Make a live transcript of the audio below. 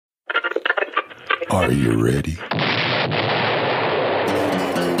Are you ready?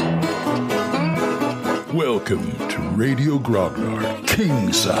 Welcome to Radio Grognard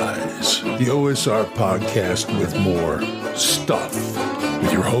King Size, the OSR podcast with more stuff,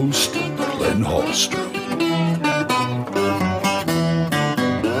 with your host, Glenn Hallstrom.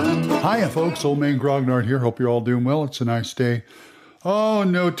 Hiya, folks. Old Man Grognard here. Hope you're all doing well. It's a nice day. Oh,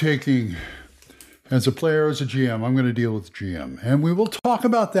 note-taking. As a player, as a GM, I'm going to deal with GM, and we will talk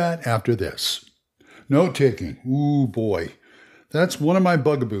about that after this. Note-taking. Ooh, boy. That's one of my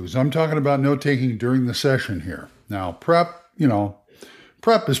bugaboos. I'm talking about note-taking during the session here. Now, prep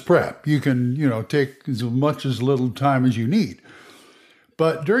is prep. You can, take as much as little time as you need.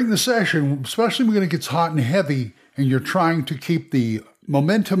 But during the session, especially when it gets hot and heavy and you're trying to keep the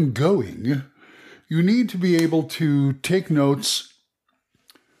momentum going, you need to be able to take notes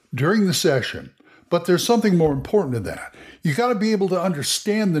during the session. But there's something more important than that. You got to be able to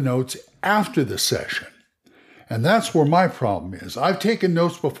understand the notes after the session. And that's where my problem is. I've taken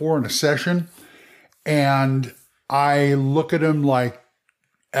notes before in a session, and I look at them like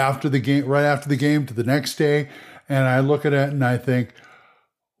after the game, right after the game to the next day, and I look at it and I think,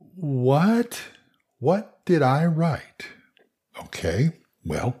 what did I write? Okay,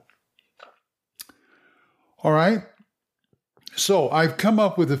 well, all right. So I've come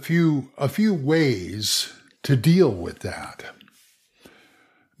up with a few ways to deal with that.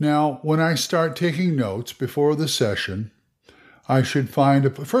 Now, when I start taking notes before the session, I should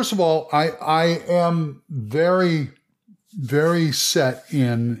first of all, I am very, very set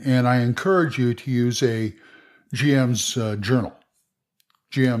in, and I encourage you to use a GM's journal.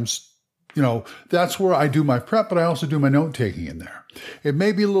 GM's, that's where I do my prep, but I also do my note-taking in there. It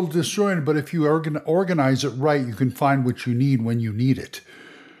may be a little disjointed, but if you organize it right, you can find what you need when you need it.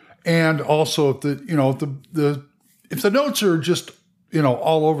 And also, if the notes are just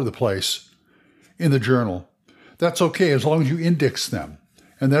all over the place in the journal, that's okay as long as you index them.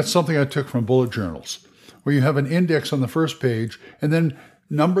 And that's something I took from bullet journals, where you have an index on the first page and then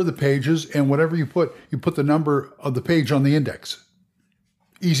number the pages, and whatever you put the number of the page on the index.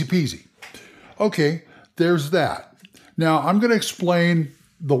 Easy peasy. Okay, there's that. Now, I'm going to explain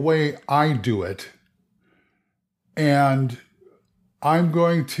the way I do it, and I'm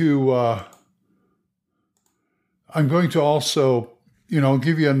going to also,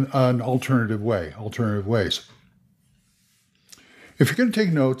 give you an alternative ways. If you're going to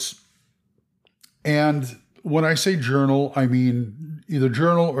take notes, and when I say journal, I mean either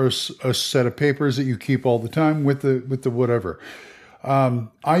journal or a set of papers that you keep all the time with the whatever.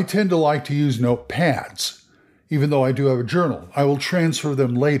 I tend to like to use notepads. Even though I do have a journal, I will transfer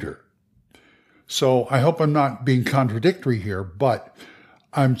them later. So I hope I'm not being contradictory here, but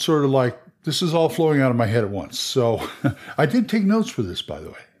I'm sort of like, this is all flowing out of my head at once. So I did take notes for this, by the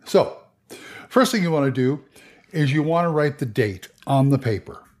way. So first thing you want to do is you want to write the date on the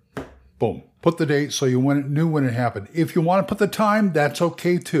paper. Boom. Put the date so you knew when it happened. If you want to put the time, that's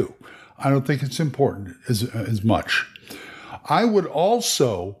okay too. I don't think it's important as much. I would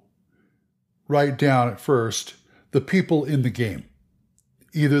also write down at first the people in the game,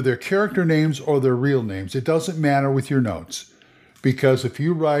 either their character names or their real names. It doesn't matter with your notes, because if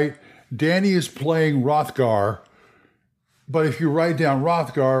you write, Danny is playing Rothgar, but if you write down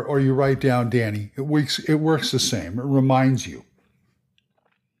Rothgar or you write down Danny, it works the same. It reminds you.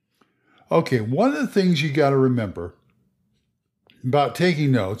 Okay, one of the things you got to remember about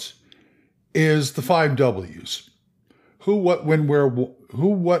taking notes is the 5 W's. Who, what, when, where,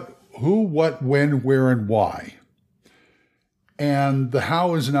 when, where, and why. And the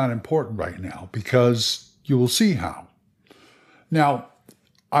how is not important right now, because you will see how. Now,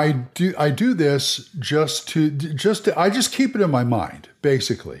 I do this I just keep it in my mind,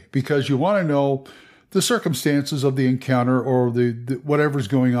 basically, because you want to know the circumstances of the encounter or the whatever's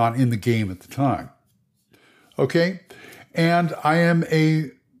going on in the game at the time. Okay? And I am a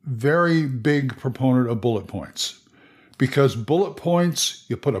very big proponent of bullet points, because bullet points,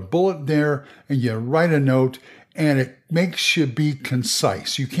 you put a bullet there and you write a note, and it makes you be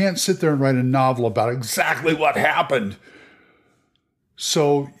concise. You can't sit there and write a novel about exactly what happened.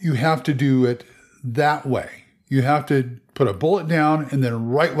 So you have to do it that way. You have to put a bullet down and then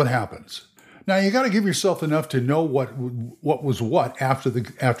write what happens. Now, you got to give yourself enough to know what was what after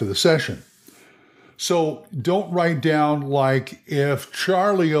the session. So don't write down like, if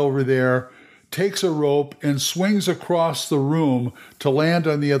Charlie over there takes a rope and swings across the room to land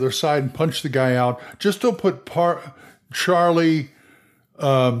on the other side and punch the guy out, just don't put Charlie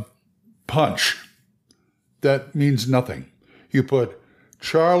punch. That means nothing. You put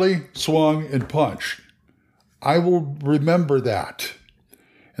Charlie swung and punched. I will remember that.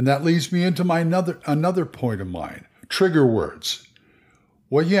 And that leads me into my another point of mine, trigger words.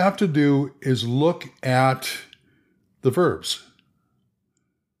 What you have to do is look at the verbs,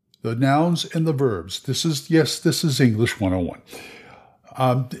 the nouns and the verbs. This is English 101.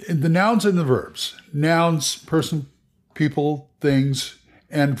 The nouns and the verbs. Nouns, person, people, things,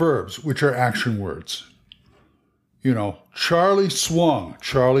 and verbs, which are action words. You know, Charlie swung.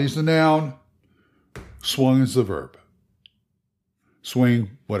 Charlie's the noun. Swung is the verb.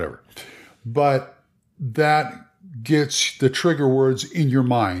 Swing, whatever. But that gets the trigger words in your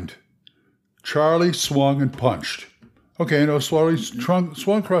mind. Charlie swung and punched. Okay, no, Charlie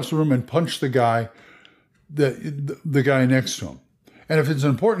swung across the room and punched the guy, the guy next to him. And if it's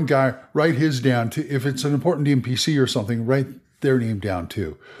an important guy, write his down too. If it's an important NPC or something, write their name down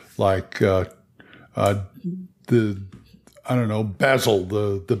too. Like Basil,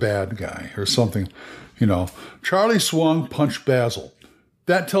 the bad guy or something. You know, Charlie swung, punched Basil.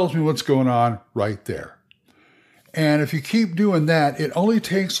 That tells me what's going on right there. And if you keep doing that, it only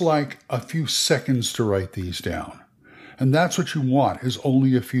takes like a few seconds to write these down. And that's what you want, is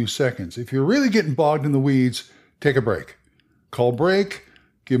only a few seconds. If you're really getting bogged in the weeds, take a break. Call break,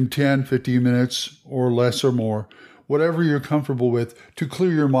 give them 10, 15 minutes or less or more, whatever you're comfortable with, to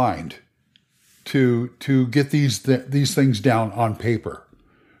clear your mind, to get these things down on paper,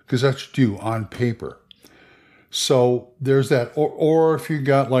 because that's what you do, on paper. So there's that. Or if you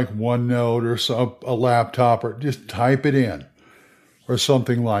got like OneNote or a laptop, or just type it in or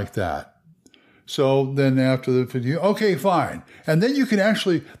something like that. So then after the video, okay, fine. And then you can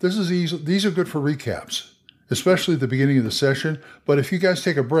actually, these are good for recaps, especially at the beginning of the session. But if you guys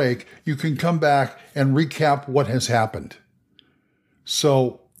take a break, you can come back and recap what has happened.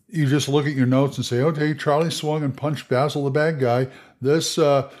 So you just look at your notes and say, okay, Charlie swung and punched Basil, the bad guy. This,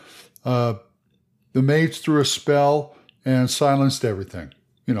 the mates threw a spell and silenced everything.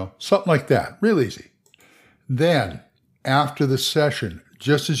 You know, something like that. Real easy. Then, after the session,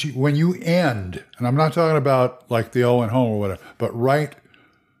 just as when you end, and I'm not talking about like the went home or whatever, but right,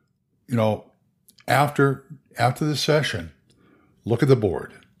 you know, after the session, look at the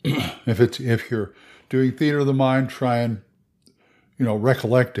board. If you're doing theater of the mind, try and, you know,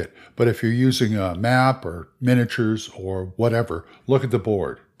 recollect it. But if you're using a map or miniatures or whatever, look at the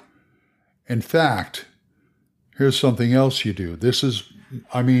board. In fact, here's something else you do.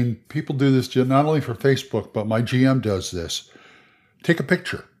 People do this not only for Facebook, but my GM does this. Take a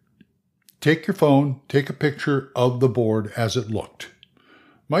picture. Take your phone, take a picture of the board as it looked.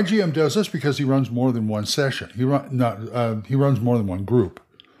 My GM does this because he runs more than one session. He runs more than one group.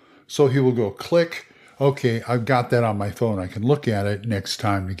 So he will go click. Okay, I've got that on my phone. I can look at it next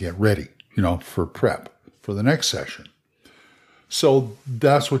time to get ready, you know, for prep for the next session. So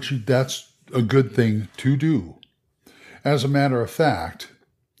that's a good thing to do. As a matter of fact,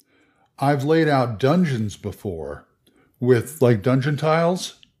 I've laid out dungeons before with like dungeon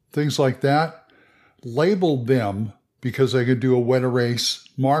tiles, things like that, labeled them because I could do a wet erase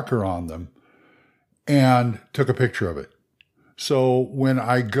marker on them, and took a picture of it. So when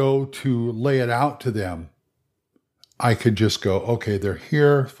I go to lay it out to them, I could just go, okay, they're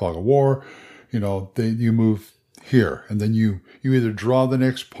here, fog of war, you know, you move here, and then you either draw the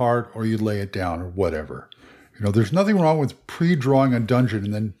next part or you lay it down or whatever. You know, there's nothing wrong with pre-drawing a dungeon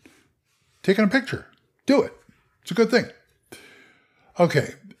and then taking a picture. Do it. It's a good thing.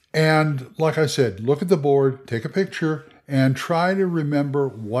 Okay, and like I said, look at the board, take a picture, and try to remember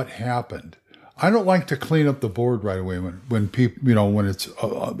what happened. I don't like to clean up the board right away when people, you know, when it's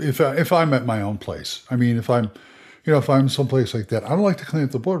if I'm at my own place. I mean, if I'm someplace like that, I don't like to clean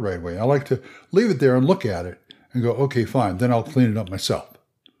up the board right away. I like to leave it there and look at it and go, okay, fine. Then I'll clean it up myself.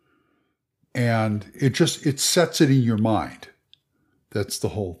 And it sets it in your mind. That's the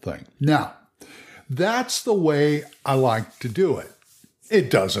whole thing. Now, that's the way I like to do it. It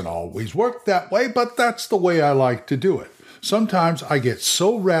doesn't always work that way, but that's the way I like to do it. Sometimes I get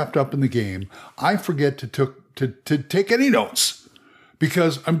so wrapped up in the game, I forget to take any notes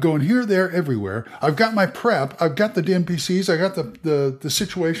because I'm going here, there, everywhere. I've got my prep. I've got the NPCs. I got the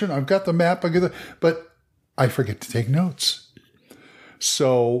situation. I've got the map. But I forget to take notes.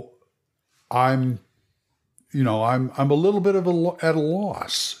 So I'm a little bit at a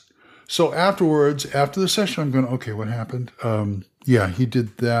loss. So afterwards, after the session, I'm going, okay, what happened? Yeah, he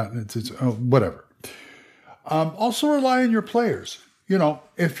did that. Whatever. Also rely on your players. You know,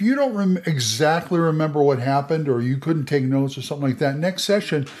 if you don't exactly remember what happened or you couldn't take notes or something like that, next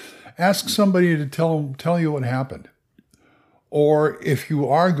session, ask somebody to tell you what happened. Or if you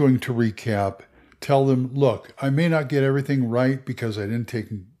are going to recap, tell them, look, I may not get everything right because I didn't take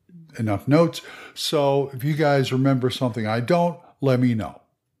enough notes. So if you guys remember something I don't, let me know.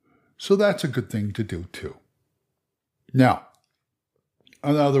 So that's a good thing to do too. Now,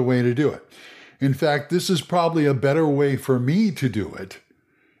 another way to do it. In fact, this is probably a better way for me to do it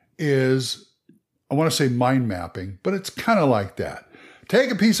is, I want to say mind mapping, but it's kind of like that.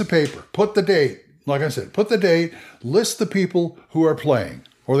 Take a piece of paper, put the date, like I said, put the date, list the people who are playing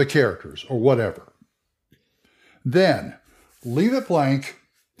or the characters or whatever. Then leave it blank.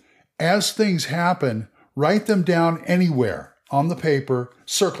 As things happen, write them down anywhere on the paper,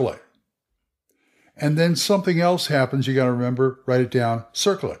 circle it. And then something else happens, you got to remember, write it down,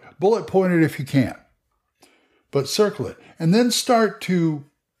 circle it. Bullet point it if you can, but circle it. And then start to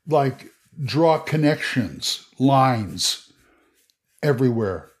draw connections, lines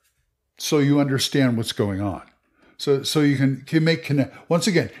everywhere so you understand what's going on. So you can make once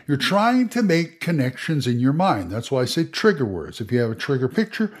again, you're trying to make connections in your mind. That's why I say trigger words. If you have a trigger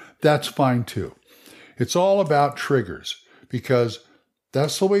picture, that's fine too. It's all about triggers because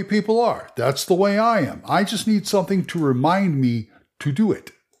that's the way people are. That's the way I am. I just need something to remind me to do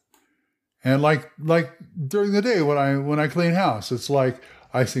it. And like during the day when I clean house, it's like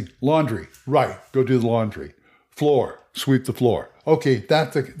I think laundry, right? Go do the laundry. Floor, sweep the floor. Okay,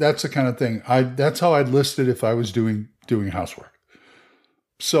 that's the kind of thing. That's how I'd list it if I was doing housework.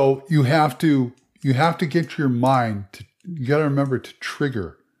 So you have to get your mind to. You got to remember to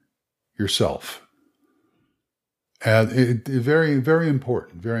trigger yourself. And it very, very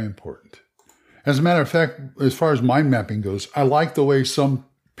important, very important. As a matter of fact, as far as mind mapping goes, I like the way some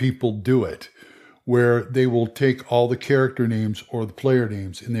people do it, where they will take all the character names or the player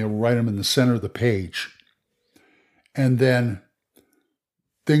names and they'll write them in the center of the page. And then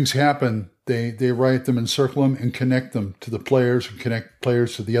things happen, they write them and circle them and connect them to the players and connect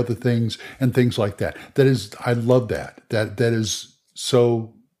players to the other things and things like that. I love that. That is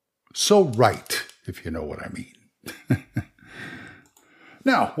so right, if you know what I mean.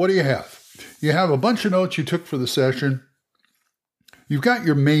 Now, what do you have? You have a bunch of notes you took for the session. You've got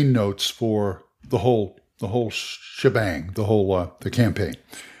your main notes for the whole shebang, the campaign,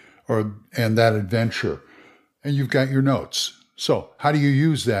 and that adventure, and you've got your notes. So, how do you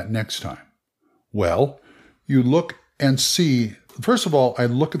use that next time? Well, you look and see. First of all, I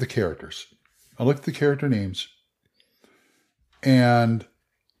look at the characters. I look at the character names, and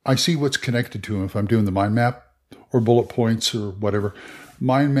I see what's connected to them. If I'm doing the mind map or bullet points or whatever,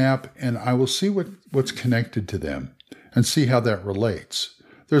 mind map, and I will see what's connected to them and see how that relates.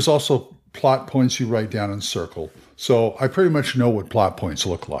 There's also plot points you write down and circle. So I pretty much know what plot points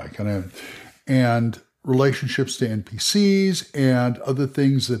look like, and relationships to NPCs and other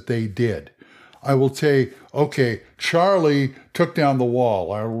things that they did. I will say, okay, Charlie took down the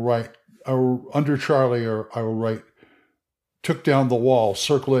wall. I will write under Charlie, or I will write took down the wall,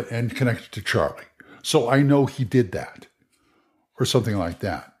 circle it, and connect it to Charlie. So I know he did that, or something like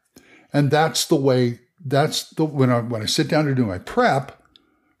that. And that's the way. When I sit down to do my prep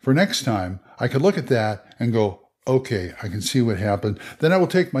for next time, I can look at that and go, okay, I can see what happened. Then I will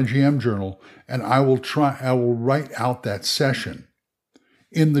take my GM journal and I will write out that session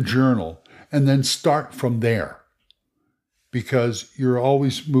in the journal and then start from there. Because you're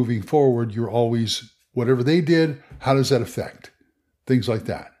always moving forward. You're always, whatever they did, how does that affect? Things like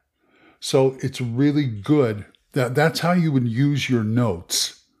that. So it's really good. That's how you would use your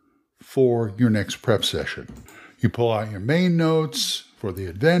notes for your next prep session. You pull out your main notes for the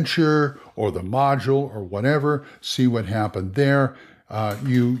adventure or the module or whatever, see what happened there.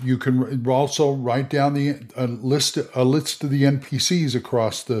 You can also write down a list of the NPCs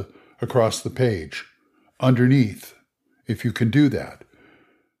across the page underneath, if you can do that.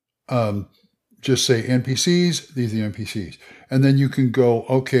 Just say NPCs, these are the NPCs. And then you can go,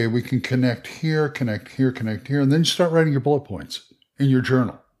 okay, we can connect here, and then you start writing your bullet points in your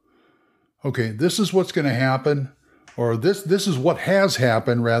journal. Okay, this is what's going to happen, or this is what has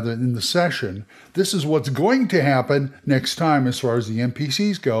happened rather in the session. This is what's going to happen next time as far as the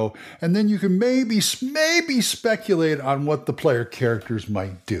NPCs go. And then you can maybe speculate on what the player characters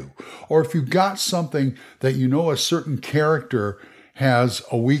might do. Or if you've got something that you know a certain character has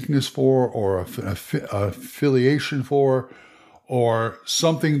a weakness for, or a affiliation for, or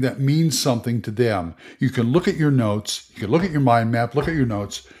something that means something to them, you can look at your notes, you can look at your mind map, look at your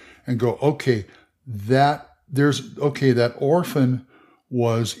notes, and go, okay, that orphan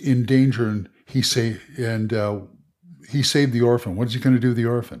was in danger, and he saved the orphan. What is he going to do with the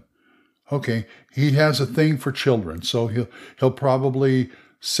orphan? Okay, he has a thing for children, so he'll probably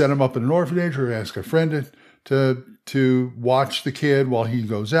set him up in an orphanage, or ask a friend to watch the kid while he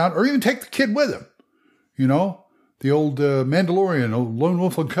goes out, or even take the kid with him. You know, the old Mandalorian, old lone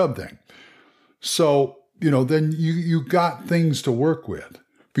wolf and cub thing. So, then you got things to work with.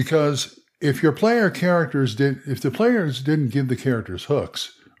 Because if the players didn't give the characters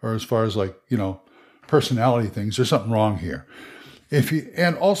hooks, or as far as personality things, there's something wrong here.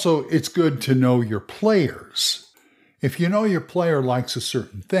 And also it's good to know your players. If you know your player likes a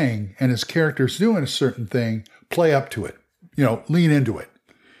certain thing and his character's doing a certain thing, play up to it. Lean into it.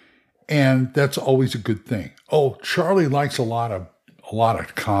 And that's always a good thing. Oh, Charlie likes a lot of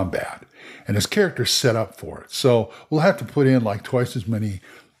combat, and his character's set up for it. So we'll have to put in twice as many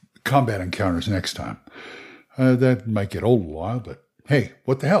combat encounters next time. That might get old a while, but hey,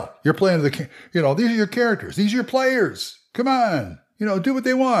 what the hell? You're playing these are your characters. These are your players. Come on, do what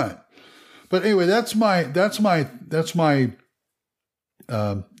they want. But anyway, that's my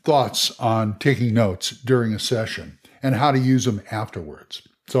thoughts on taking notes during a session and how to use them afterwards.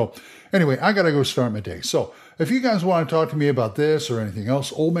 So anyway, I got to go start my day. So if you guys want to talk to me about this or anything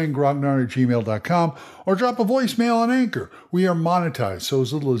else, oldmangrognard@gmail.com, or drop a voicemail on Anchor. We are monetized, so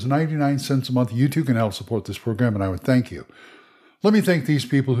as little as 99 cents a month, you too can help support this program, and I would thank you. Let me thank these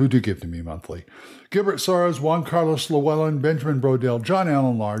people who do give to me monthly. Gilbert Soros, Juan Carlos Llewellyn, Benjamin Brodell, John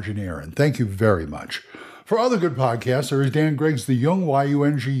Allen Large, and Aaron. Thank you very much. For other good podcasts, there is Dan Gregg's The Jung,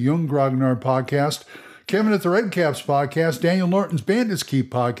 Y-U-N-G, Jung Grognard podcast, Kevin at the Red Caps podcast, Daniel Norton's Bandits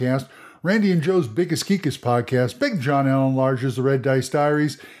Keep podcast, Randy and Joe's Biggest Geekus podcast, Big John Allen Large's The Red Dice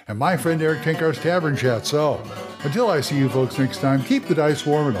Diaries, and my friend Eric Tenkar's Tavern Chat. So, until I see you folks next time, keep the dice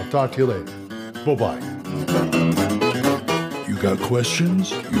warm, and I'll talk to you later. Bye-bye. You got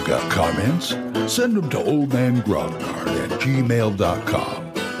questions? You got comments? Send them to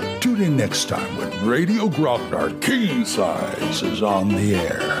oldmangrognard@gmail.com. Tune in next time when Radio Grognard King Size is on the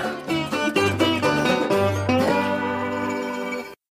air.